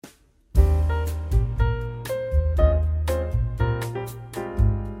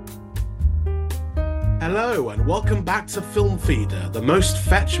Hello and welcome back to Film Feeder, the most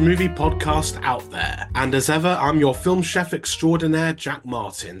fetch movie podcast out there. And as ever, I'm your film chef extraordinaire, Jack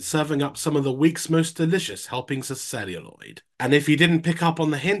Martin, serving up some of the week's most delicious helpings of celluloid. And if you didn't pick up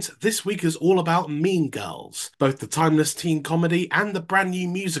on the hint, this week is all about Mean Girls, both the timeless teen comedy and the brand new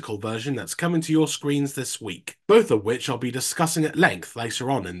musical version that's coming to your screens this week, both of which I'll be discussing at length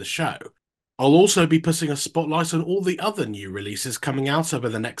later on in the show. I'll also be putting a spotlight on all the other new releases coming out over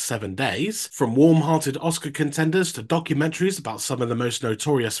the next 7 days, from warm-hearted Oscar contenders to documentaries about some of the most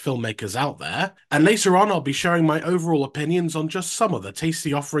notorious filmmakers out there, and later on I'll be sharing my overall opinions on just some of the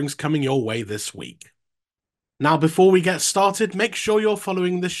tasty offerings coming your way this week. Now, before we get started, make sure you're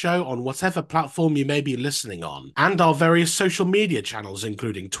following this show on whatever platform you may be listening on, and our various social media channels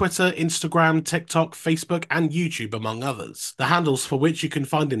including Twitter, Instagram, TikTok, Facebook, and YouTube, among others, the handles for which you can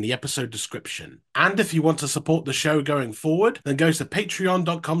find in the episode description. And if you want to support the show going forward, then go to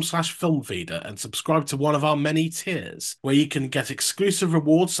patreon.com/filmfeeder and subscribe to one of our many tiers, where you can get exclusive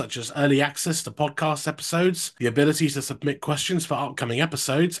rewards such as early access to podcast episodes, the ability to submit questions for upcoming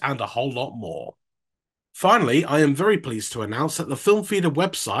episodes, and a whole lot more. Finally, I am very pleased to announce that the Film Feeder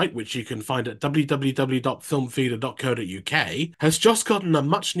website, which you can find at www.filmfeeder.co.uk, has just gotten a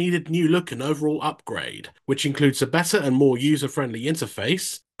much-needed new look and overall upgrade, which includes a better and more user-friendly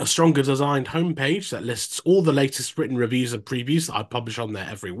interface, a stronger designed homepage that lists all the latest written reviews and previews that I publish on there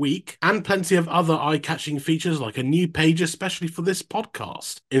every week, and plenty of other eye-catching features like a new page especially for this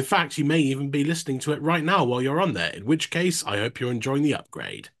podcast. In fact, you may even be listening to it right now while you're on there, in which case I hope you're enjoying the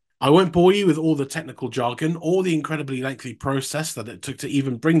upgrade. I won't bore you with all the technical jargon or the incredibly lengthy process that it took to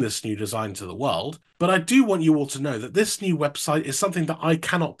even bring this new design to the world, but I do want you all to know that this new website is something that I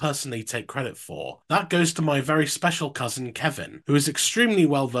cannot personally take credit for. That goes to my very special cousin Kevin, who is extremely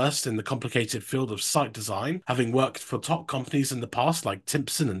well versed in the complicated field of site design, having worked for top companies in the past like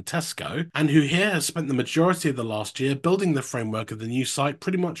Timpson and Tesco, and who here has spent the majority of the last year building the framework of the new site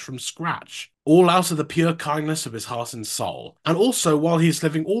pretty much from scratch. All out of the pure kindness of his heart and soul, and also while he's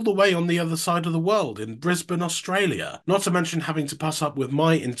living all the way on the other side of the world in Brisbane, Australia, not to mention having to put up with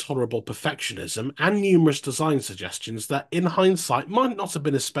my intolerable perfectionism and numerous design suggestions that in hindsight might not have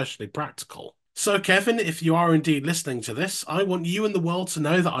been especially practical. So Kevin, if you are indeed listening to this, I want you and the world to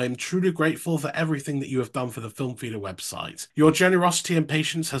know that I am truly grateful for everything that you have done for the Film Feeder website. Your generosity and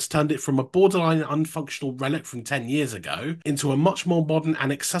patience has turned it from a borderline unfunctional relic from 10 years ago into a much more modern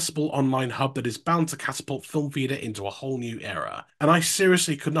and accessible online hub that is bound to catapult Film Feeder into a whole new era. And I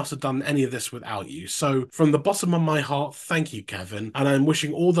seriously could not have done any of this without you. So from the bottom of my heart, thank you, Kevin, and I'm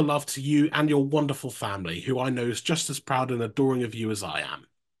wishing all the love to you and your wonderful family, who I know is just as proud and adoring of you as I am.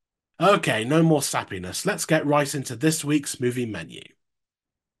 Okay, no more sappiness. Let's get right into this week's movie menu.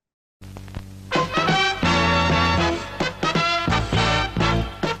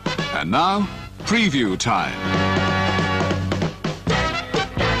 And now, preview time.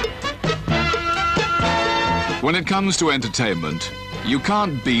 When it comes to entertainment, you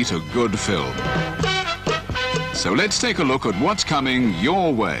can't beat a good film. So let's take a look at what's coming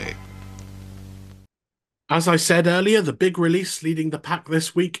your way. As I said earlier, the big release leading the pack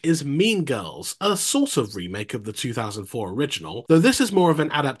this week is Mean Girls, a sort of remake of the 2004 original, though this is more of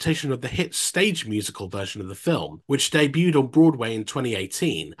an adaptation of the hit stage musical version of the film, which debuted on Broadway in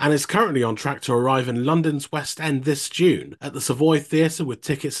 2018, and is currently on track to arrive in London's West End this June, at the Savoy Theatre, with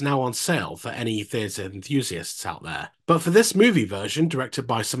tickets now on sale for any theatre enthusiasts out there. But for this movie version, directed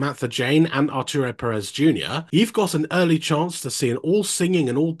by Samantha Jane and Arturo Perez Jr., you've got an early chance to see an all-singing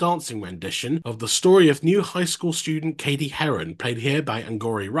and all-dancing rendition of the story of new high school student Katie Heron, played here by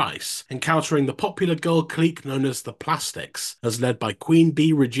Angourie Rice, encountering the popular girl clique known as the Plastics, as led by Queen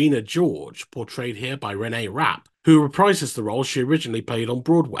Bee Regina George, portrayed here by Renee Rapp, who reprises the role she originally played on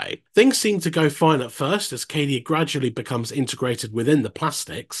Broadway. Things seem to go fine at first as Katie gradually becomes integrated within the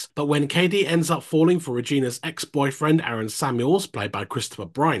Plastics, but when Katie ends up falling for Regina's ex-boyfriend Aaron Samuels, played by Christopher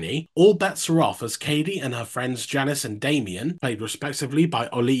Briney, all bets are off as Katie and her friends Janice and Damien, played respectively by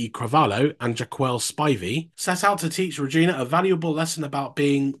Olii Cravalho and Jaquel Spivey, set out to teach Regina a valuable lesson about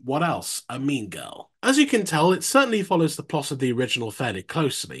being, what else, a mean girl. As you can tell, it certainly follows the plot of the original fairly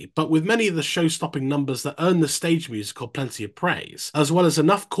closely, but with many of the show-stopping numbers that earn the stage musical plenty of praise, as well as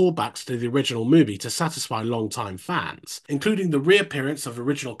enough callbacks to the original movie to satisfy long-time fans, including the reappearance of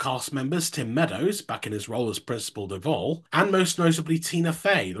original cast members Tim Meadows, back in his role as Principal Duvall, and most notably Tina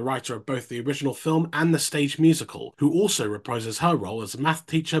Fey, the writer of both the original film and the stage musical, who also reprises her role as math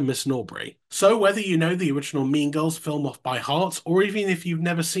teacher Miss Norbury. So whether you know the original Mean Girls film off by heart, or even if you've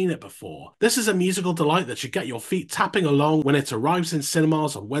never seen it before, this is a musical delight that should get your feet tapping along when it arrives in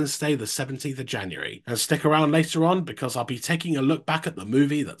cinemas on Wednesday the 17th of January. And stick around later on because I'll be taking a look back at the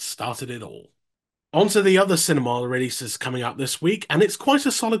movie that started it all. On to the other cinema releases coming up this week, and it's quite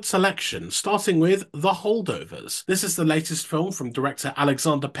a solid selection, starting with The Holdovers. This is the latest film from director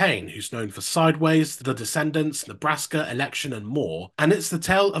Alexander Payne, who's known for Sideways, The Descendants, Nebraska, Election, and more, and it's the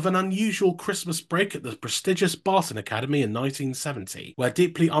tale of an unusual Christmas break at the prestigious Barton Academy in 1970, where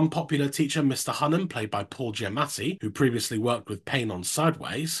deeply unpopular teacher Mr. Hunnam, played by Paul Giamatti, who previously worked with Payne on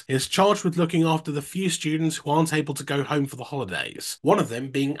Sideways, is charged with looking after the few students who aren't able to go home for the holidays, one of them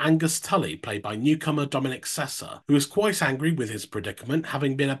being Angus Tully, played by newcomer Dominic Sessa, who is quite angry with his predicament,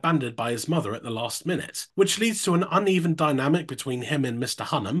 having been abandoned by his mother at the last minute, which leads to an uneven dynamic between him and Mr.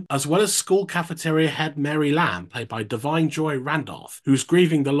 Hunnam, as well as school cafeteria head Mary Lamb, played by Divine Joy Randolph, who's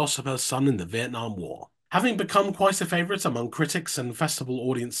grieving the loss of her son in the Vietnam War. Having become quite a favourite among critics and festival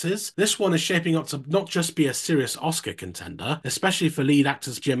audiences, this one is shaping up to not just be a serious Oscar contender, especially for lead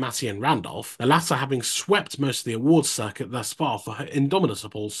actors Giamatti and Randolph, the latter having swept most of the awards circuit thus far for her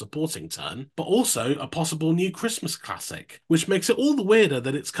indomitable supporting turn, but also a possible new Christmas classic, which makes it all the weirder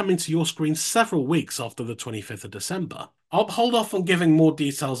that it's coming to your screen several weeks after the 25th of December. I'll hold off on giving more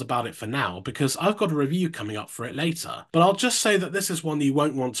details about it for now because I've got a review coming up for it later, but I'll just say that this is one you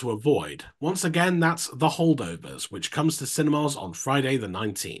won't want to avoid. Once again, that's The Holdovers, which comes to cinemas on Friday the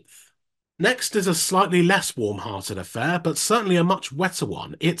 19th. Next is a slightly less warm-hearted affair, but certainly a much wetter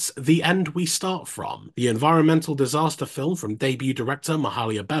one. It's The End We Start From, the environmental disaster film from debut director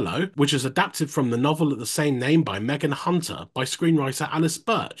Mahalia Bello, which is adapted from the novel of the same name by Megan Hunter by screenwriter Alice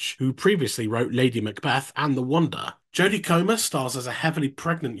Birch, who previously wrote Lady Macbeth and The Wonder. Jodie Comer stars as a heavily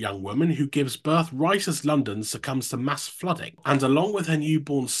pregnant young woman who gives birth right as London succumbs to mass flooding, and along with her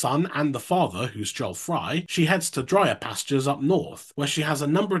newborn son and the father, who's Joel Fry, she heads to drier pastures up north, where she has a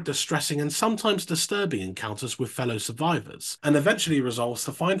number of distressing and sometimes disturbing encounters with fellow survivors, and eventually resolves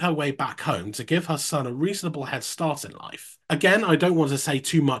to find her way back home to give her son a reasonable head start in life. Again, I don't want to say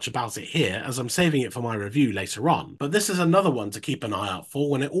too much about it here, as I'm saving it for my review later on, but this is another one to keep an eye out for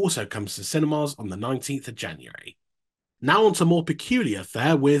when it also comes to cinemas on the 19th of January. Now on to more peculiar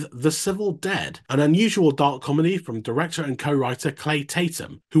fare with The Civil Dead, an unusual dark comedy from director and co-writer Clay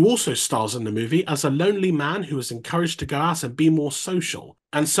Tatum, who also stars in the movie as a lonely man who is encouraged to go out and be more social,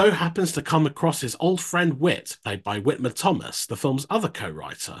 and so happens to come across his old friend Whit, played by Whitmer Thomas, the film's other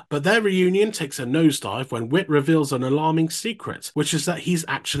co-writer. But their reunion takes a nosedive when Whit reveals an alarming secret, which is that he's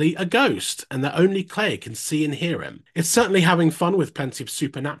actually a ghost, and that only Clay can see and hear him. It's certainly having fun with plenty of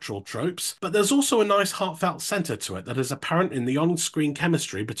supernatural tropes, but there's also a nice heartfelt centre to it that is apparent in the on-screen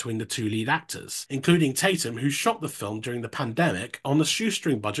chemistry between the two lead actors, including Tatum, who shot the film during the pandemic on a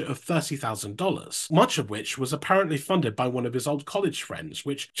shoestring budget of $30,000, much of which was apparently funded by one of his old college friends,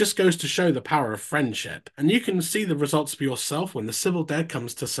 which just goes to show the power of friendship. And you can see the results for yourself when The Civil Dead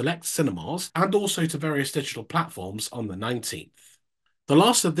comes to select cinemas and also to various digital platforms on the 19th. The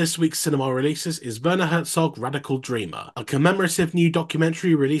last of this week's cinema releases is Werner Herzog Radical Dreamer, a commemorative new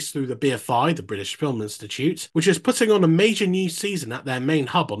documentary released through the BFI, the British Film Institute, which is putting on a major new season at their main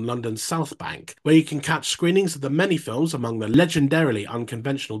hub on London's South Bank, where you can catch screenings of the many films among the legendarily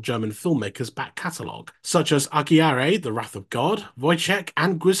unconventional German filmmakers' back catalogue, such as Aguirre, The Wrath of God, Wojciech,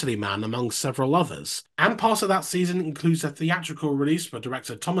 and Grizzly Man, among several others. And part of that season includes a theatrical release for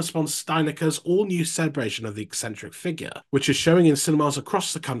director Thomas von Steineker's all-new celebration of the eccentric figure, which is showing in cinemas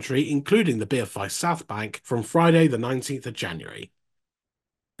across the country, including the BFI South Bank, from Friday the 19th of January.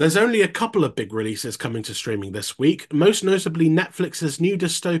 There's only a couple of big releases coming to streaming this week, most notably Netflix's new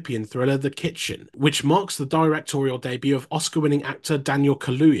dystopian thriller The Kitchen, which marks the directorial debut of Oscar-winning actor Daniel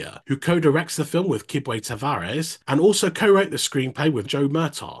Kaluuya, who co-directs the film with Kibwe Tavares, and also co-wrote the screenplay with Joe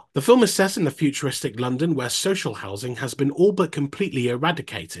Murtaugh. The film is set in the futuristic London where social housing has been all but completely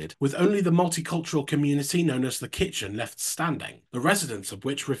eradicated, with only the multicultural community known as The Kitchen left standing, the residents of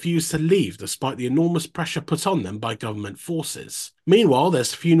which refuse to leave despite the enormous pressure put on them by government forces. Meanwhile,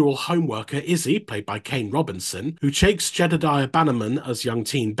 there's funeral home worker Izzy, played by Kane Robinson, who takes Jedediah Bannerman as young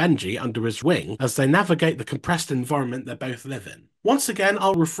teen Benji under his wing as they navigate the compressed environment they both live in. Once again,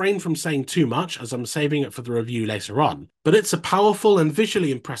 I'll refrain from saying too much as I'm saving it for the review later on, but it's a powerful and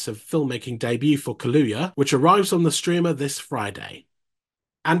visually impressive filmmaking debut for Kaluuya, which arrives on the streamer this Friday.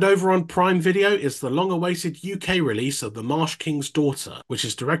 And over on Prime Video is the long-awaited UK release of The Marsh King's Daughter, which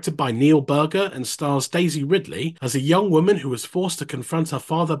is directed by Neil Berger and stars Daisy Ridley as a young woman who was forced to confront her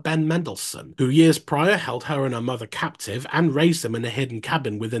father Ben Mendelsohn, who years prior held her and her mother captive and raised them in a hidden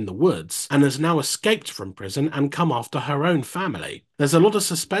cabin within the woods, and has now escaped from prison and come after her own family. There's a lot of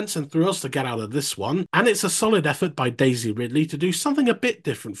suspense and thrills to get out of this one, and it's a solid effort by Daisy Ridley to do something a bit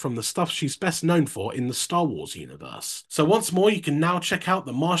different from the stuff she's best known for in the Star Wars universe. So once more, you can now check out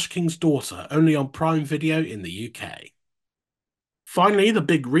The Marsh King's Daughter, only on Prime Video in the UK. Finally, the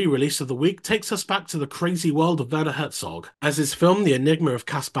big re-release of the week takes us back to the crazy world of Werner Herzog, as his film The Enigma of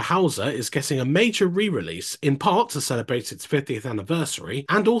Caspar Hauser is getting a major re-release, in part to celebrate its 50th anniversary,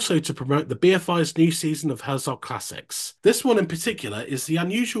 and also to promote the BFI's new season of Herzog Classics. This one in particular is the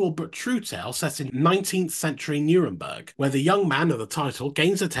unusual but true tale set in 19th century Nuremberg, where the young man of the title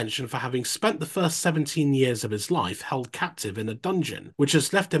gains attention for having spent the first 17 years of his life held captive in a dungeon, which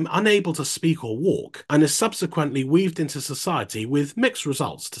has left him unable to speak or walk, and is subsequently weaved into society with mixed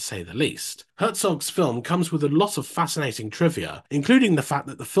results, to say the least. Herzog's film comes with a lot of fascinating trivia, including the fact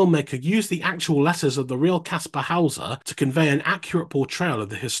that the filmmaker used the actual letters of the real Caspar Hauser to convey an accurate portrayal of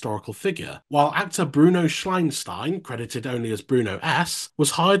the historical figure, while actor Bruno Schleinstein, credited only as Bruno S.,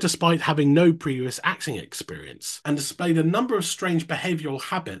 was hired despite having no previous acting experience, and displayed a number of strange behavioural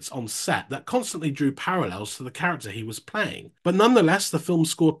habits on set that constantly drew parallels to the character he was playing. But nonetheless, the film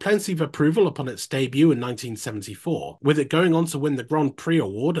scored plenty of approval upon its debut in 1974, with it going on to win the Grand Prix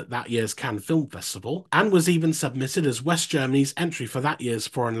award at that year's Cannes Film Festival, and was even submitted as West Germany's entry for that year's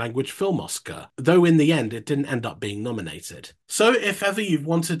foreign language film Oscar, though in the end it didn't end up being nominated. So if ever you've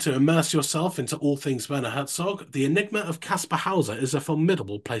wanted to immerse yourself into all things Werner Herzog, The Enigma of Caspar Hauser is a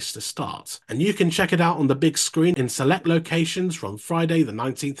formidable place to start, and you can check it out on the big screen in select locations from Friday the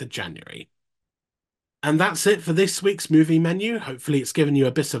 19th of January. And that's it for this week's movie menu. Hopefully it's given you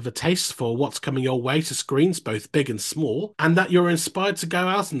a bit of a taste for what's coming your way to screens both big and small, and that you're inspired to go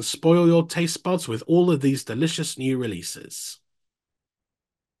out and spoil your taste buds with all of these delicious new releases.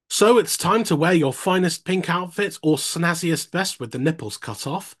 So it's time to wear your finest pink outfit or snazziest vest with the nipples cut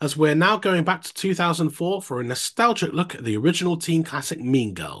off, as we're now going back to 2004 for a nostalgic look at the original teen classic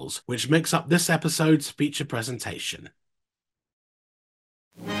Mean Girls, which makes up this episode's feature presentation.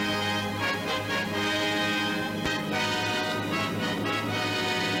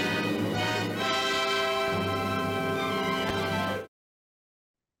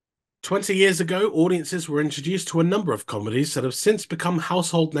 20 years ago, audiences were introduced to a number of comedies that have since become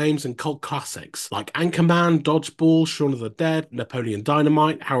household names and cult classics, like Anchorman, Dodgeball, Shaun of the Dead, Napoleon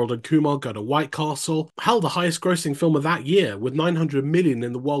Dynamite, Harold and Kumar Go to White Castle. Hell, the highest grossing film of that year, with $900 million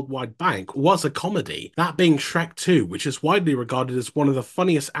in the worldwide bank, was a comedy, that being Shrek 2, which is widely regarded as one of the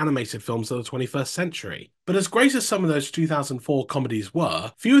funniest animated films of the 21st century. But as great as some of those 2004 comedies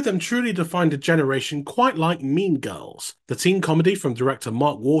were, few of them truly defined a generation quite like Mean Girls, the teen comedy from director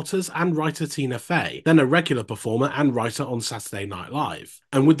Mark Waters and writer Tina Fey, then a regular performer and writer on Saturday Night Live.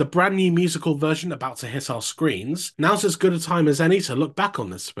 And with the brand new musical version about to hit our screens, now's as good a time as any to look back on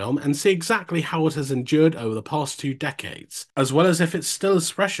this film and see exactly how it has endured over the past 2 decades, as well as if it's still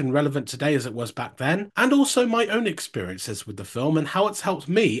as fresh and relevant today as it was back then, and also my own experiences with the film and how it's helped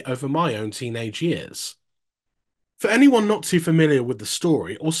me over my own teenage years. For anyone not too familiar with the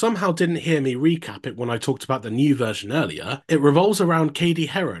story, or somehow didn't hear me recap it when I talked about the new version earlier, it revolves around Cady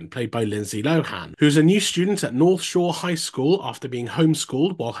Heron, played by Lindsay Lohan, who's a new student at North Shore High School after being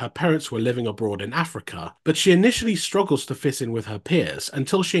homeschooled while her parents were living abroad in Africa. But she initially struggles to fit in with her peers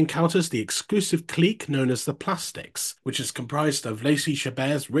until she encounters the exclusive clique known as the Plastics, which is comprised of Lacey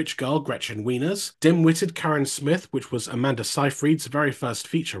Chabert's rich girl Gretchen Wieners, dim-witted Karen Smith, which was Amanda Seyfried's very first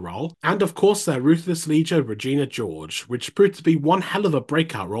feature role, and of course their ruthless leader Regina George, which proved to be one hell of a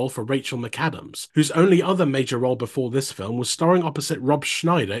breakout role for Rachel McAdams, whose only other major role before this film was starring opposite Rob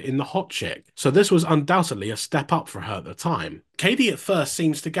Schneider in The Hot Chick, so this was undoubtedly a step up for her at the time. Cady at first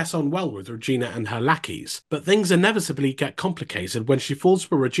seems to get on well with Regina and her lackeys, but things inevitably get complicated when she falls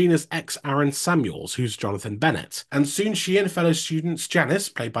for Regina's ex Aaron Samuels, who's Jonathan Bennett, and soon she and fellow students Janice,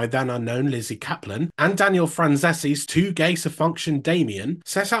 played by then unknown Lizzie Kaplan, and Daniel Franzesi's too gay to function Damien,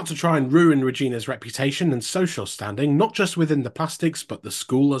 set out to try and ruin Regina's reputation and social standing, not just within the Plastics, but the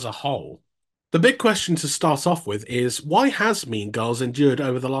school as a whole. The big question to start off with is, why has Mean Girls endured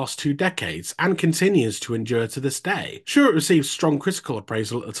over the last 2 decades and continues to endure to this day? Sure, it received strong critical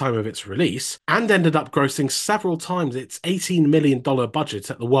appraisal at the time of its release, and ended up grossing several times its $18 million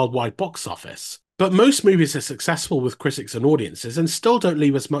budget at the worldwide box office. But most movies are successful with critics and audiences and still don't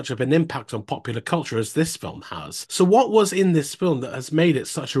leave as much of an impact on popular culture as this film has. So what was in this film that has made it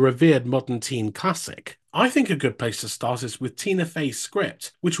such a revered modern teen classic? I think a good place to start is with Tina Fey's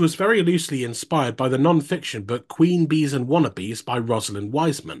script, which was very loosely inspired by the non-fiction book Queen Bees and Wannabes by Rosalind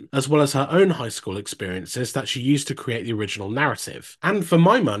Wiseman, as well as her own high school experiences that she used to create the original narrative. And for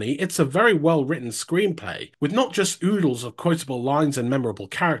my money, it's a very well-written screenplay, with not just oodles of quotable lines and memorable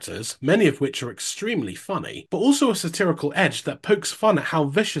characters, many of which are extremely funny, but also a satirical edge that pokes fun at how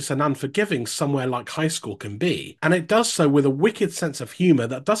vicious and unforgiving somewhere like high school can be, and it does so with a wicked sense of humour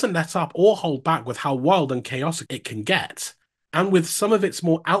that doesn't let up or hold back with how wild and chaotic it can get. And with some of its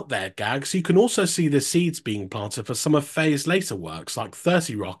more out there gags, you can also see the seeds being planted for some of Faye's later works like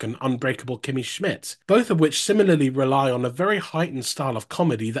 30 Rock and Unbreakable Kimmy Schmidt, both of which similarly rely on a very heightened style of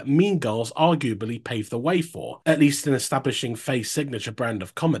comedy that Mean Girls arguably paved the way for, at least in establishing Faye's signature brand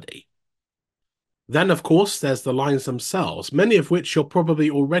of comedy. Then, of course, there's the lines themselves, many of which you're probably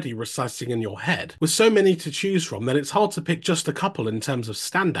already reciting in your head, with so many to choose from that it's hard to pick just a couple in terms of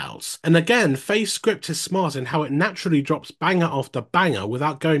standouts. And again, Faye's script is smart in how it naturally drops banger after banger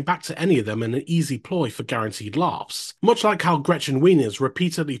without going back to any of them in an easy ploy for guaranteed laughs. Much like how Gretchen Wieners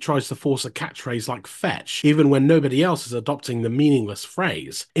repeatedly tries to force a catchphrase like fetch, even when nobody else is adopting the meaningless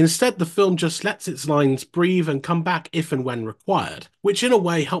phrase. Instead, the film just lets its lines breathe and come back if and when required, which in a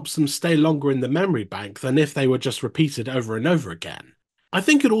way helps them stay longer in the memory bank than if they were just repeated over and over again. I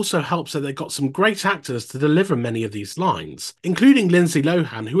think it also helps that they got some great actors to deliver many of these lines, including Lindsay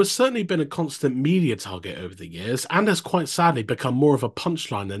Lohan, who has certainly been a constant media target over the years and has quite sadly become more of a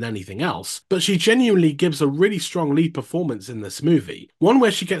punchline than anything else, but she genuinely gives a really strong lead performance in this movie, one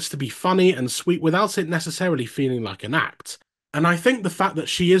where she gets to be funny and sweet without it necessarily feeling like an act. And I think the fact that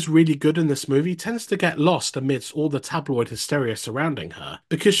she is really good in this movie tends to get lost amidst all the tabloid hysteria surrounding her,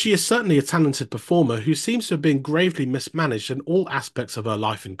 because she is certainly a talented performer who seems to have been gravely mismanaged in all aspects of her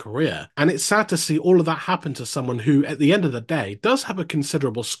life and career, and it's sad to see all of that happen to someone who, at the end of the day, does have a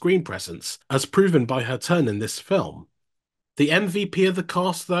considerable screen presence, as proven by her turn in this film. The MVP of the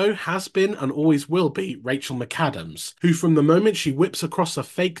cast, though, has been and always will be Rachel McAdams, who from the moment she whips across a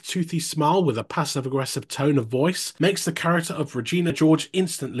fake toothy smile with a passive-aggressive tone of voice, makes the character of Regina George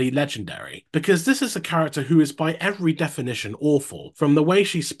instantly legendary. Because this is a character who is by every definition awful, from the way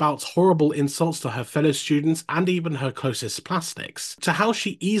she spouts horrible insults to her fellow students and even her closest plastics, to how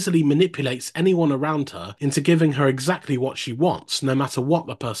she easily manipulates anyone around her into giving her exactly what she wants, no matter what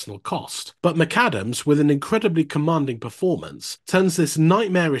the personal cost. But McAdams, with an incredibly commanding performance, turns this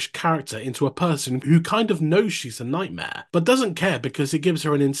nightmarish character into a person who kind of knows she's a nightmare, but doesn't care because it gives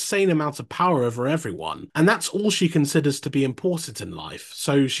her an insane amount of power over everyone, and that's all she considers to be important in life,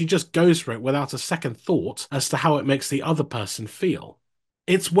 so she just goes for it without a second thought as to how it makes the other person feel.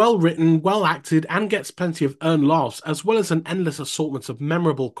 It's well written, well acted, and gets plenty of earned laughs, as well as an endless assortment of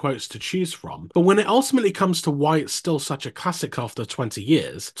memorable quotes to choose from. But when it ultimately comes to why it's still such a classic after 20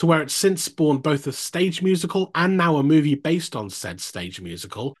 years, to where it's since spawned both a stage musical and now a movie based on said stage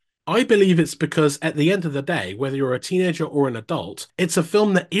musical, I believe it's because at the end of the day, whether you're a teenager or an adult, it's a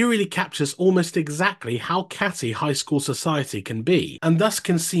film that eerily captures almost exactly how catty high school society can be, and thus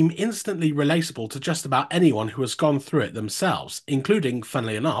can seem instantly relatable to just about anyone who has gone through it themselves, including,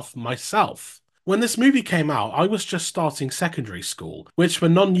 funnily enough, myself. When this movie came out, I was just starting secondary school, which for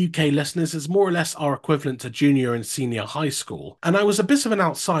non-UK listeners is more or less our equivalent to junior and senior high school, and I was a bit of an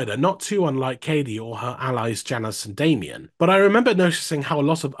outsider, not too unlike Katie or her allies Janice and Damien, but I remember noticing how a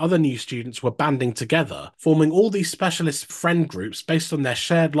lot of other new students were banding together, forming all these specialist friend groups based on their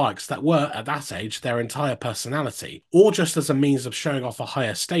shared likes that were, at that age, their entire personality, or just as a means of showing off a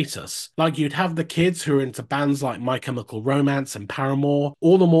higher status. Like you'd have the kids who are into bands like My Chemical Romance and Paramore,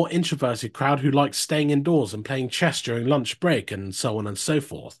 or the more introverted crowd who like staying indoors and playing chess during lunch break and so on and so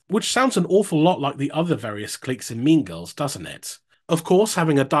forth, which sounds an awful lot like the other various cliques in Mean Girls, doesn't it? Of course,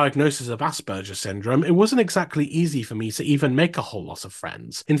 having a diagnosis of Asperger's syndrome, it wasn't exactly easy for me to even make a whole lot of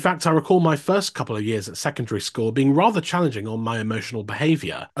friends. In fact, I recall my first couple of years at secondary school being rather challenging on my emotional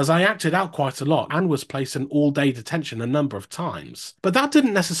behaviour, as I acted out quite a lot and was placed in all-day detention a number of times. But that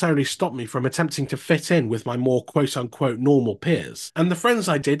didn't necessarily stop me from attempting to fit in with my more quote-unquote normal peers, and the friends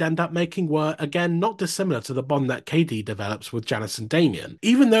I did end up making were, again, not dissimilar to the bond that Katie develops with Janice and Damien.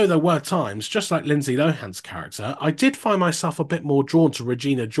 Even though there were times, just like Lindsay Lohan's character, I did find myself a bit more drawn to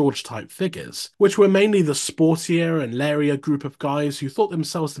Regina George type figures, which were mainly the sportier and lairier group of guys who thought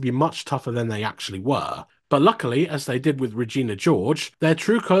themselves to be much tougher than they actually were. But luckily, as they did with Regina George, their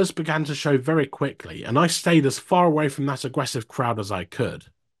true colours began to show very quickly, and I stayed as far away from that aggressive crowd as I could.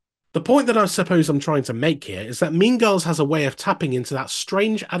 The point that I suppose I'm trying to make here is that Mean Girls has a way of tapping into that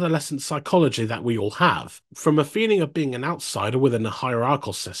strange adolescent psychology that we all have, from a feeling of being an outsider within a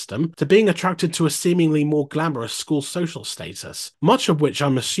hierarchical system, to being attracted to a seemingly more glamorous school social status, much of which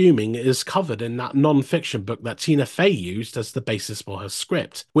I'm assuming is covered in that non-fiction book that Tina Fey used as the basis for her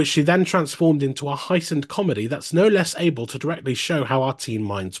script, which she then transformed into a heightened comedy that's no less able to directly show how our teen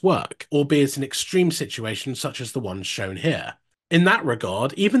minds work, albeit in extreme situations such as the ones shown here. In that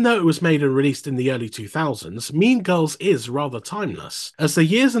regard, even though it was made and released in the early 2000s, Mean Girls is rather timeless, as the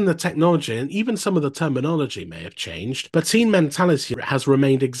years and the technology and even some of the terminology may have changed, but teen mentality has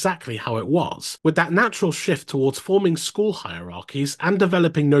remained exactly how it was, with that natural shift towards forming school hierarchies and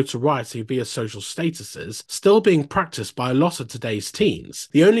developing notoriety via social statuses still being practiced by a lot of today's teens,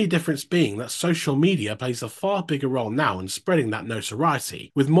 the only difference being that social media plays a far bigger role now in spreading that notoriety,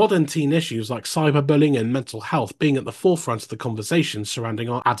 with modern teen issues like cyberbullying and mental health being at the forefront of the conversation surrounding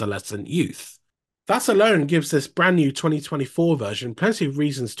our adolescent youth. That alone gives this brand new 2024 version plenty of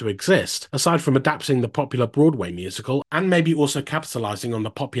reasons to exist, aside from adapting the popular Broadway musical and maybe also capitalizing on the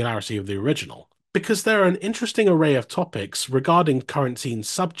popularity of the original, because there are an interesting array of topics regarding current teen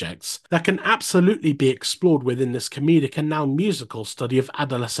subjects that can absolutely be explored within this comedic and now musical study of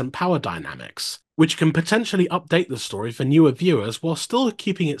adolescent power dynamics, which can potentially update the story for newer viewers while still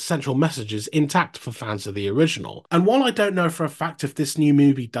keeping its central messages intact for fans of the original. And while I don't know for a fact if this new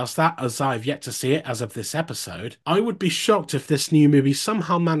movie does that, as I've yet to see it as of this episode, I would be shocked if this new movie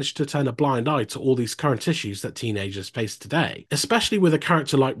somehow managed to turn a blind eye to all these current issues that teenagers face today, especially with a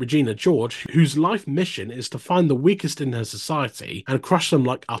character like Regina George, whose life mission is to find the weakest in her society and crush them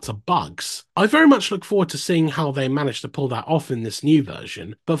like utter bugs. I very much look forward to seeing how they manage to pull that off in this new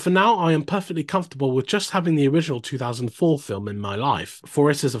version, but for now I am perfectly comfortable with just having the original 2004 film in my life, for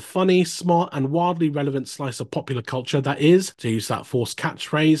it is a funny, smart, and wildly relevant slice of popular culture that is, to use that forced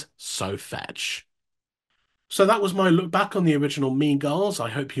catchphrase, so fetch. So that was my look back on the original Mean Girls. I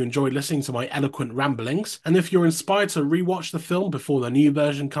hope you enjoyed listening to my eloquent ramblings, and if you're inspired to rewatch the film before the new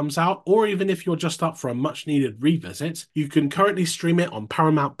version comes out, or even if you're just up for a much needed revisit, you can currently stream it on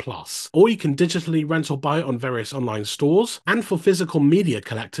Paramount Plus, or you can digitally rent or buy it on various online stores, and for physical media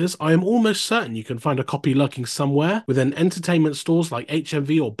collectors, I am almost certain you can find a copy lurking somewhere within entertainment stores like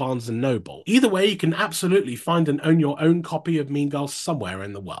HMV or Barnes & Noble. Either way, you can absolutely find and own your own copy of Mean Girls somewhere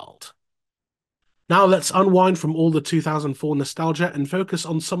in the world. Now let's unwind from all the 2004 nostalgia and focus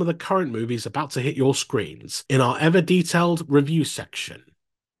on some of the current movies about to hit your screens in our ever detailed review section.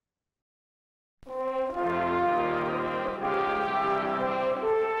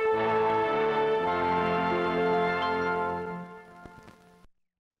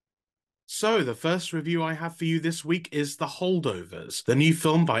 So, the first review I have for you this week is The Holdovers, the new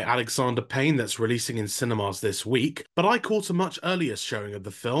film by Alexander Payne that's releasing in cinemas this week, but I caught a much earlier showing of the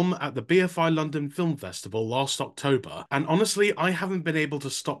film at the BFI London Film Festival last October, and honestly, I haven't been able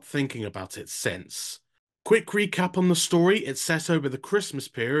to stop thinking about it since. Quick recap on the story, it's set over the Christmas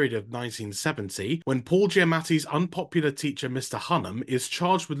period of 1970, when Paul Giamatti's unpopular teacher Mr. Hunnam is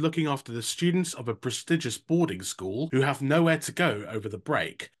charged with looking after the students of a prestigious boarding school who have nowhere to go over the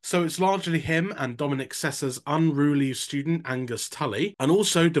break. So it's largely him and Dominic Sessa's unruly student Angus Tully, and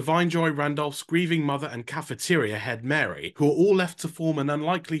also Divine Joy Randolph's grieving mother and cafeteria head Mary, who are all left to form an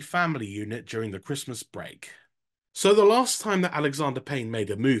unlikely family unit during the Christmas break. So the last time that Alexander Payne made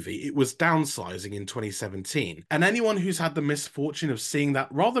a movie, it was Downsizing in 2017, and anyone who's had the misfortune of seeing that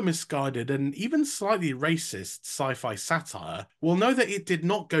rather misguided and even slightly racist sci-fi satire will know that it did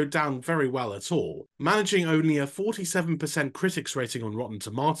not go down very well at all, managing only a 47% critics rating on Rotten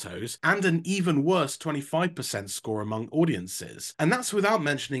Tomatoes and an even worse 25% score among audiences, and that's without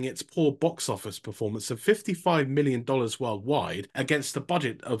mentioning its poor box office performance of $55 million worldwide against a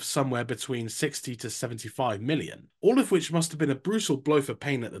budget of somewhere between 60 to 75 million. All of which must have been a brutal blow for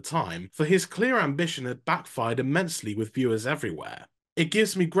Payne at the time, for his clear ambition had backfired immensely with viewers everywhere. It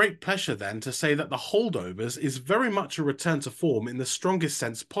gives me great pleasure then to say that The Holdovers is very much a return to form in the strongest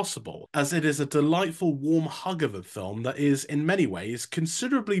sense possible, as it is a delightful warm hug of a film that is, in many ways,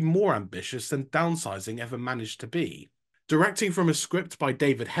 considerably more ambitious than Downsizing ever managed to be. Directing from a script by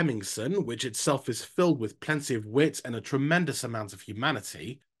David Hemmingson, which itself is filled with plenty of wit and a tremendous amount of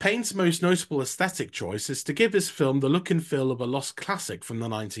humanity, Payne's most notable aesthetic choice is to give his film the look and feel of a lost classic from the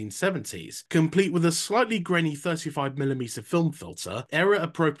 1970s, complete with a slightly grainy 35mm film filter,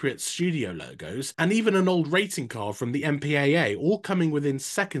 era-appropriate studio logos, and even an old rating card from the MPAA, all coming within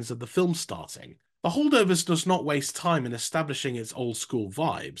seconds of the film starting. The Holdovers does not waste time in establishing its old-school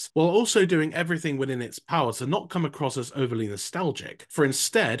vibes, while also doing everything within its power to not come across as overly nostalgic, for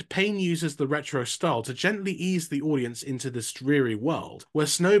instead, Payne uses the retro style to gently ease the audience into this dreary world, where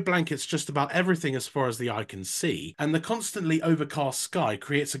snow blankets just about everything as far as the eye can see, and the constantly overcast sky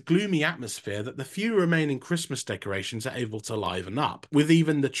creates a gloomy atmosphere that the few remaining Christmas decorations are able to liven up, with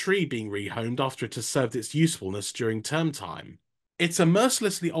even the tree being rehomed after it has served its usefulness during term time. It's a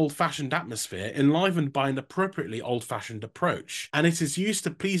mercilessly old-fashioned atmosphere enlivened by an appropriately old-fashioned approach, and it is used to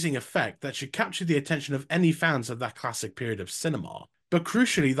pleasing effect that should capture the attention of any fans of that classic period of cinema. But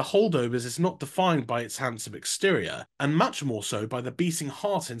crucially, The Holdovers is not defined by its handsome exterior, and much more so by the beating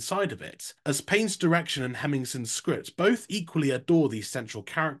heart inside of it, as Payne's direction and Hemingson's script both equally adore these central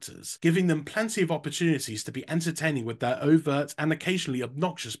characters, giving them plenty of opportunities to be entertaining with their overt and occasionally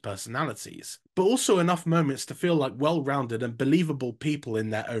obnoxious personalities, but also enough moments to feel like well-rounded and believable people in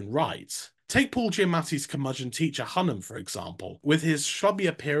their own right. Take Paul Giamatti's curmudgeon teacher Hunnam, for example. With his shrubby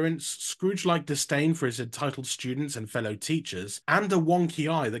appearance, Scrooge-like disdain for his entitled students and fellow teachers, and a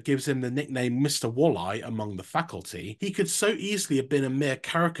wonky eye that gives him the nickname Mr. Wall-Eye among the faculty, he could so easily have been a mere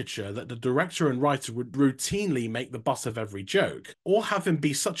caricature that the director and writer would routinely make the butt of every joke, or have him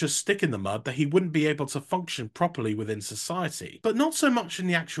be such a stick in the mud that he wouldn't be able to function properly within society. But not so much in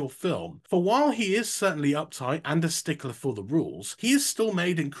the actual film, for while he is certainly uptight and a stickler for the rules, he is still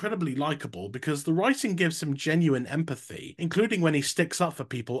made incredibly likeable because the writing gives him genuine empathy, including when he sticks up for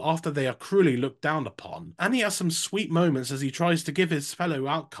people after they are cruelly looked down upon, and he has some sweet moments as he tries to give his fellow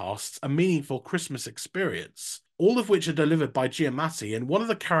outcasts a meaningful Christmas experience, all of which are delivered by Giamatti in one of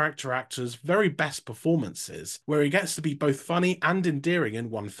the character actor's very best performances, where he gets to be both funny and endearing in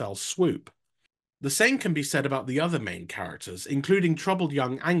one fell swoop. The same can be said about the other main characters, including troubled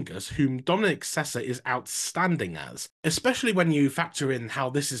young Angus, whom Dominic Sessa is outstanding as, especially when you factor in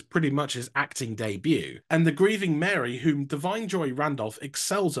how this is pretty much his acting debut, and the grieving Mary, whom Divine Joy Randolph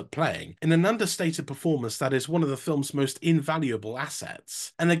excels at playing in an understated performance that is one of the film's most invaluable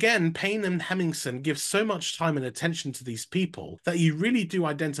assets. And again, Payne and Hemingson give so much time and attention to these people that you really do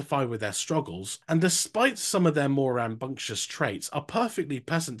identify with their struggles, and despite some of their more rambunctious traits, are perfectly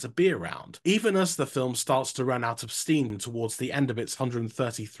pleasant to be around, even as the film starts to run out of steam towards the end of its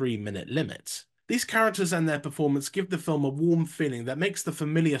 133-minute limit. These characters and their performance give the film a warm feeling that makes the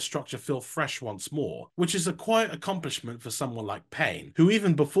familiar structure feel fresh once more, which is a quiet accomplishment for someone like Payne, who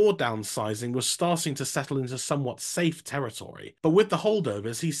even before downsizing was starting to settle into somewhat safe territory. But with The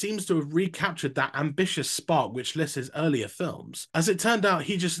Holdovers, he seems to have recaptured that ambitious spark which lit his earlier films. As it turned out,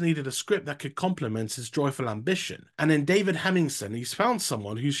 he just needed a script that could complement his joyful ambition, and in David Hemingson, he's found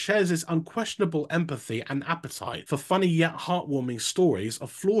someone who shares his unquestionable empathy and appetite for funny yet heartwarming stories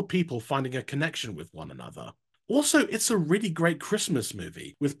of flawed people finding a connection with one another. Also, it's a really great Christmas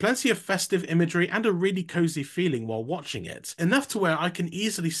movie, with plenty of festive imagery and a really cozy feeling while watching it, enough to where I can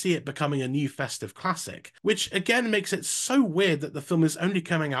easily see it becoming a new festive classic, which again makes it so weird that the film is only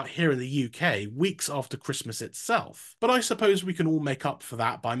coming out here in the UK weeks after Christmas itself. But I suppose we can all make up for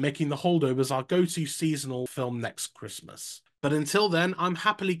that by making The Holdovers our go-to seasonal film next Christmas. But until then, I'm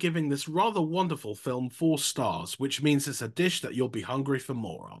happily giving this rather wonderful film 4 stars, which means it's a dish that you'll be hungry for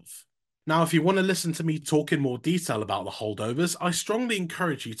more of. Now, if you want to listen to me talk in more detail about The Holdovers, I strongly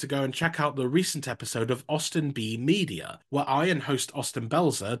encourage you to go and check out the recent episode of Austin B Media, where I and host Austin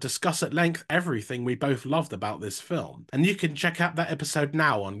Belzer discuss at length everything we both loved about this film. And you can check out that episode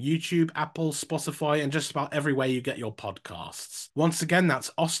now on YouTube, Apple, Spotify, and just about everywhere you get your podcasts. Once again,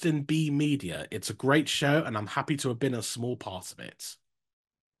 that's Austin B Media. It's a great show, and I'm happy to have been a small part of it.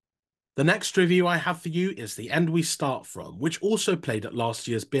 The next review I have for you is The End We Start From, which also played at last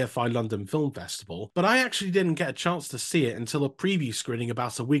year's BFI London Film Festival, but I actually didn't get a chance to see it until a preview screening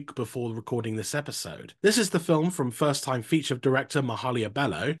about a week before recording this episode. This is the film from first-time feature director Mahalia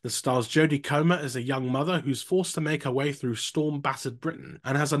Bello, that stars Jodie Comer as a young mother who's forced to make her way through storm-battered Britain,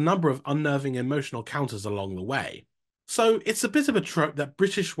 and has a number of unnerving emotional encounters along the way. So it's a bit of a trope that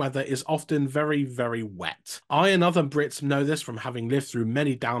British weather is often very, very wet. I and other Brits know this from having lived through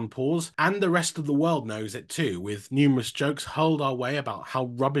many downpours, and the rest of the world knows it too, with numerous jokes hurled our way about how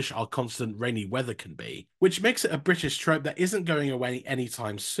rubbish our constant rainy weather can be, which makes it a British trope that isn't going away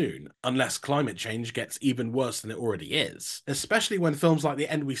anytime soon, unless climate change gets even worse than it already is, especially when films like The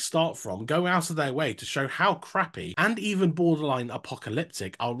End We Start From go out of their way to show how crappy and even borderline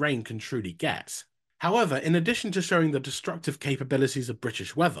apocalyptic our rain can truly get. However, in addition to showing the destructive capabilities of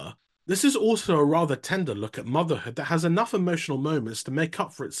British weather, this is also a rather tender look at motherhood that has enough emotional moments to make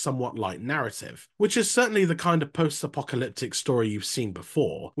up for its somewhat light narrative, which is certainly the kind of post-apocalyptic story you've seen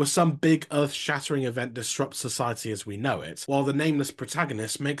before, where some big earth-shattering event disrupts society as we know it, while the nameless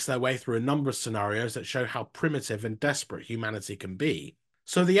protagonist makes their way through a number of scenarios that show how primitive and desperate humanity can be.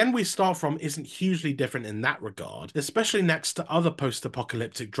 So The End We Start From isn't hugely different in that regard, especially next to other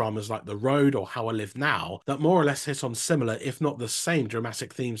post-apocalyptic dramas like The Road or How I Live Now that more or less hit on similar, if not the same,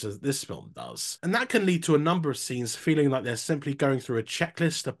 dramatic themes as this film does. And that can lead to a number of scenes feeling like they're simply going through a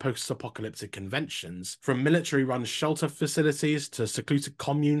checklist of post-apocalyptic conventions, from military-run shelter facilities to secluded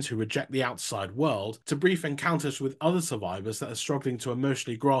communes who reject the outside world, to brief encounters with other survivors that are struggling to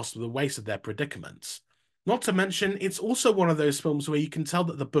emotionally grasp the weight of their predicaments. Not to mention, it's also one of those films where you can tell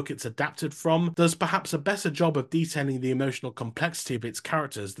that the book it's adapted from does perhaps a better job of detailing the emotional complexity of its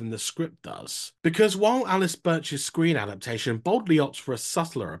characters than the script does. Because while Alice Birch's screen adaptation boldly opts for a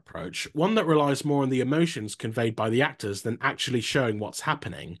subtler approach, one that relies more on the emotions conveyed by the actors than actually showing what's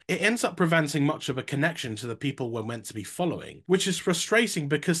happening, it ends up preventing much of a connection to the people we're meant to be following, which is frustrating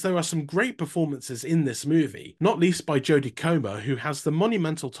because there are some great performances in this movie, not least by Jodie Comer, who has the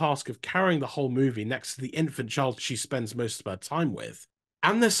monumental task of carrying the whole movie next to the infant child she spends most of her time with.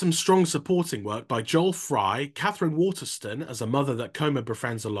 And there's some strong supporting work by Joel Fry, Catherine Waterston as a mother that Comer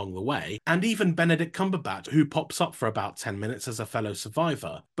befriends along the way, and even Benedict Cumberbatch, who pops up for about 10 minutes as a fellow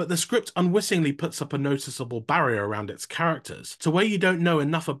survivor. But the script unwittingly puts up a noticeable barrier around its characters, to where you don't know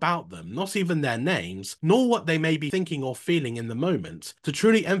enough about them, not even their names, nor what they may be thinking or feeling in the moment, to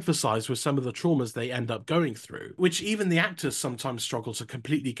truly emphasize with some of the traumas they end up going through, which even the actors sometimes struggle to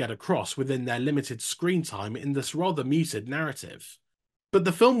completely get across within their limited screen time in this rather muted narrative. But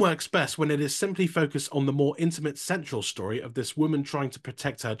the film works best when it is simply focused on the more intimate central story of this woman trying to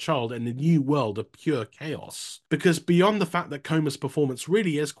protect her child in a new world of pure chaos. Because beyond the fact that Comer's performance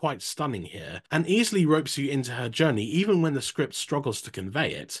really is quite stunning here, and easily ropes you into her journey even when the script struggles to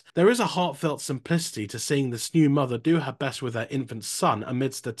convey it, there is a heartfelt simplicity to seeing this new mother do her best with her infant son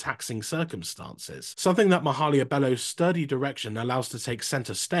amidst the taxing circumstances, something that Mahalia Bellows' sturdy direction allows to take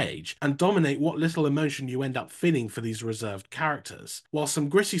centre stage and dominate what little emotion you end up feeling for these reserved characters, while some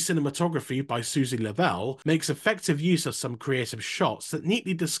gritty cinematography by Susie Lavelle makes effective use of some creative shots that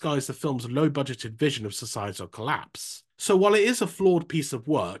neatly disguise the film's low-budgeted vision of societal collapse. So while it is a flawed piece of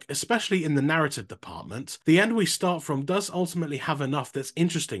work, especially in the narrative department, the end we start from does ultimately have enough that's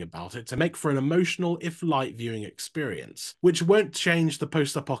interesting about it to make for an emotional, if light, viewing experience, which won't change the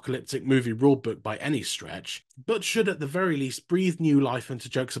post-apocalyptic movie rulebook by any stretch, but should at the very least breathe new life into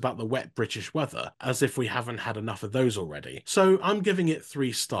jokes about the wet British weather, as if we haven't had enough of those already. So I'm giving it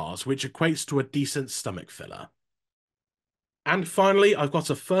 3 stars, which equates to a decent stomach filler. And finally, I've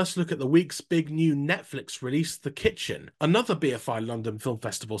got a first look at the week's big new Netflix release, The Kitchen, another BFI London Film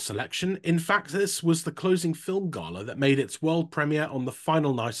Festival selection. In fact, this was the closing film gala that made its world premiere on the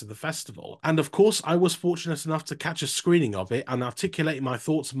final night of the festival. And of course, I was fortunate enough to catch a screening of it and articulate my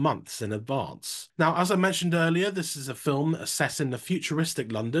thoughts months in advance. Now, as I mentioned earlier, this is a film set in the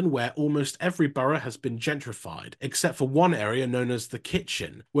futuristic London where almost every borough has been gentrified, except for one area known as The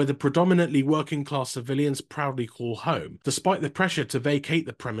Kitchen, where the predominantly working class civilians proudly call home, despite the pressure to vacate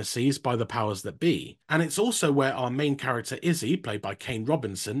the premises by the powers that be. And it's also where our main character Izzy, played by Kane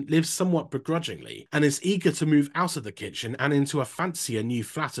Robinson, lives somewhat begrudgingly, and is eager to move out of the kitchen and into a fancier new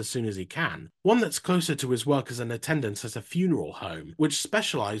flat as soon as he can, one that's closer to his work as an attendant at a funeral home, which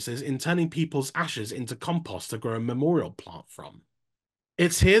specialises in turning people's ashes into compost to grow a memorial plant from.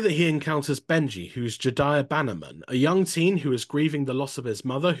 It's here that he encounters Benji, who's Jediah Bannerman, a young teen who is grieving the loss of his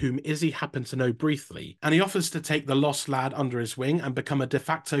mother, whom Izzy happened to know briefly, and he offers to take the lost lad under his wing and become a de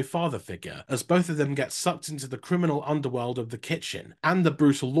facto father figure, as both of them get sucked into the criminal underworld of the kitchen, and the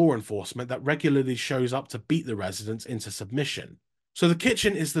brutal law enforcement that regularly shows up to beat the residents into submission. So The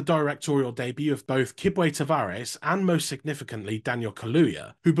Kitchen is the directorial debut of both Kibwe Tavares and, most significantly, Daniel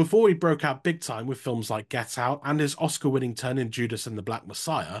Kaluuya, who before he broke out big time with films like Get Out and his Oscar-winning turn in Judas and the Black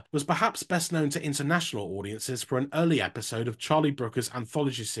Messiah, was perhaps best known to international audiences for an early episode of Charlie Brooker's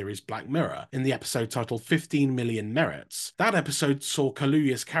anthology series Black Mirror, in the episode titled 15 Million Merits. That episode saw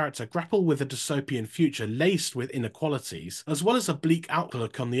Kaluuya's character grapple with a dystopian future laced with inequalities, as well as a bleak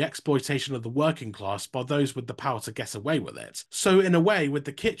outlook on the exploitation of the working class by those with the power to get away with it. So in a way, with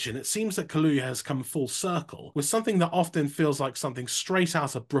The Kitchen, it seems that Kaluuya has come full circle, with something that often feels like something straight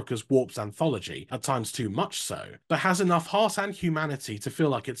out of Brooker's Warped anthology, at times too much so, but has enough heart and humanity to feel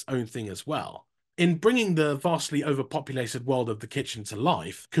like its own thing as well. In bringing the vastly overpopulated world of The Kitchen to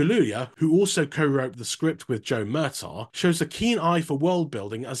life, Kaluuya, who also co-wrote the script with Joe Murtagh, shows a keen eye for world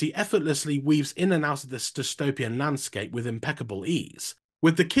building as he effortlessly weaves in and out of this dystopian landscape with impeccable ease,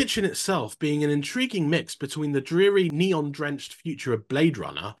 with The Kitchen itself being an intriguing mix between the dreary, neon-drenched future of Blade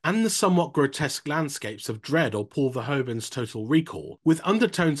Runner and the somewhat grotesque landscapes of Dredd or Paul Verhoeven's Total Recall, with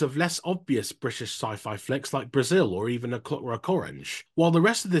undertones of less obvious British sci-fi flicks like Brazil or even A Clockwork Orange, while the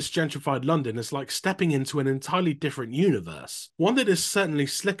rest of this gentrified London is like stepping into an entirely different universe, one that is certainly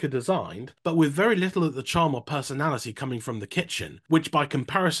slicker designed, but with very little of the charm or personality coming from The Kitchen, which by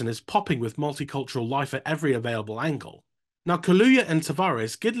comparison is popping with multicultural life at every available angle. Now, Kaluuya and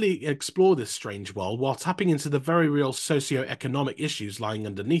Tavares giddily explore this strange world while tapping into the very real socio-economic issues lying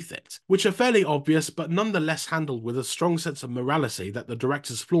underneath it, which are fairly obvious but nonetheless handled with a strong sense of morality that the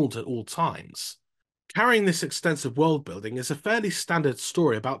directors flaunt at all times. Carrying this extensive world building is a fairly standard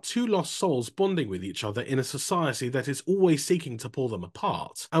story about two lost souls bonding with each other in a society that is always seeking to pull them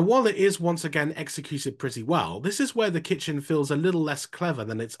apart. And while it is once again executed pretty well, this is where The Kitchen feels a little less clever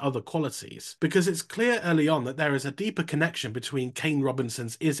than its other qualities, because it's clear early on that there is a deeper connection between Kane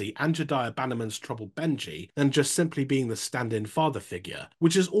Robinson's Izzy and Jediah Bannerman's troubled Benji than just simply being the stand-in father figure,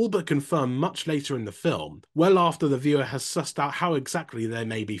 which is all but confirmed much later in the film, well after the viewer has sussed out how exactly they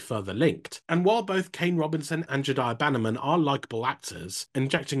may be further linked. And while both Kane Robinson and Jediah Bannerman are likeable actors,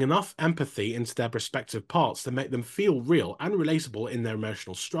 injecting enough empathy into their respective parts to make them feel real and relatable in their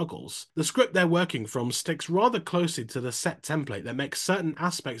emotional struggles, the script they're working from sticks rather closely to the set template that makes certain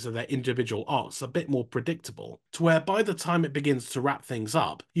aspects of their individual arcs a bit more predictable, to where by the time it begins to wrap things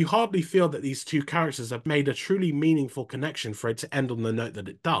up, you hardly feel that these two characters have made a truly meaningful connection for it to end on the note that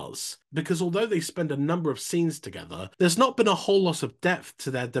it does. Because although they spend a number of scenes together, there's not been a whole lot of depth to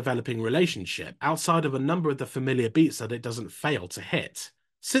their developing relationship, outside of a number of the familiar beats that it doesn't fail to hit.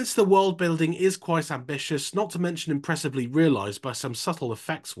 Since the world building is quite ambitious, not to mention impressively realised by some subtle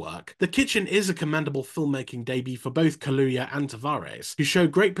effects work, The Kitchen is a commendable filmmaking debut for both Kaluuya and Tavares, who show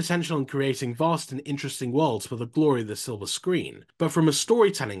great potential in creating vast and interesting worlds for the glory of the silver screen. But from a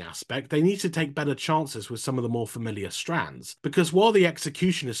storytelling aspect, they need to take better chances with some of the more familiar strands, because while the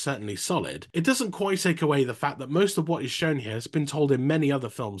execution is certainly solid, it doesn't quite take away the fact that most of what is shown here has been told in many other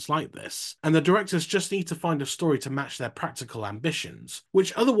films like this, and the directors just need to find a story to match their practical ambitions,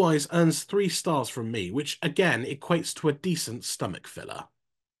 which otherwise earns 3 stars from me, which again equates to a decent stomach filler.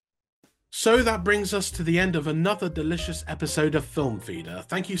 So that brings us to the end of another delicious episode of Film Feeder.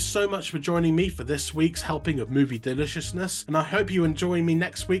 Thank you so much for joining me for this week's helping of movie deliciousness, and I hope you enjoy me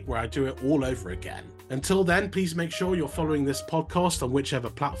next week where I do it all over again. Until then, please make sure you're following this podcast on whichever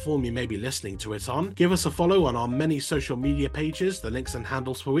platform you may be listening to it on. Give us a follow on our many social media pages, the links and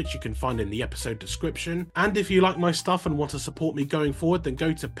handles for which you can find in the episode description. And if you like my stuff and want to support me going forward, then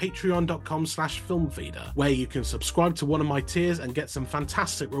go to patreon.com/filmfeeder, where you can subscribe to one of my tiers and get some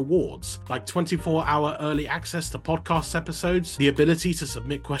fantastic rewards, like 24-hour early access to podcast episodes, the ability to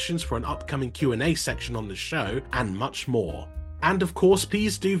submit questions for an upcoming Q&A section on the show, and much more. And of course,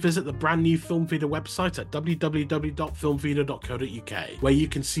 please do visit the brand new Film Feeder website at www.filmfeeder.co.uk, where you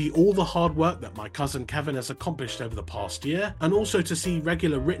can see all the hard work that my cousin Kevin has accomplished over the past year, and also to see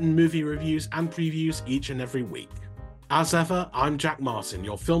regular written movie reviews and previews each and every week. As ever, I'm Jack Martin,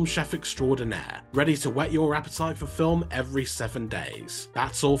 your film chef extraordinaire, ready to whet your appetite for film every 7 days.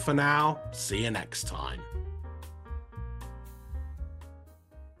 That's all for now. See you next time.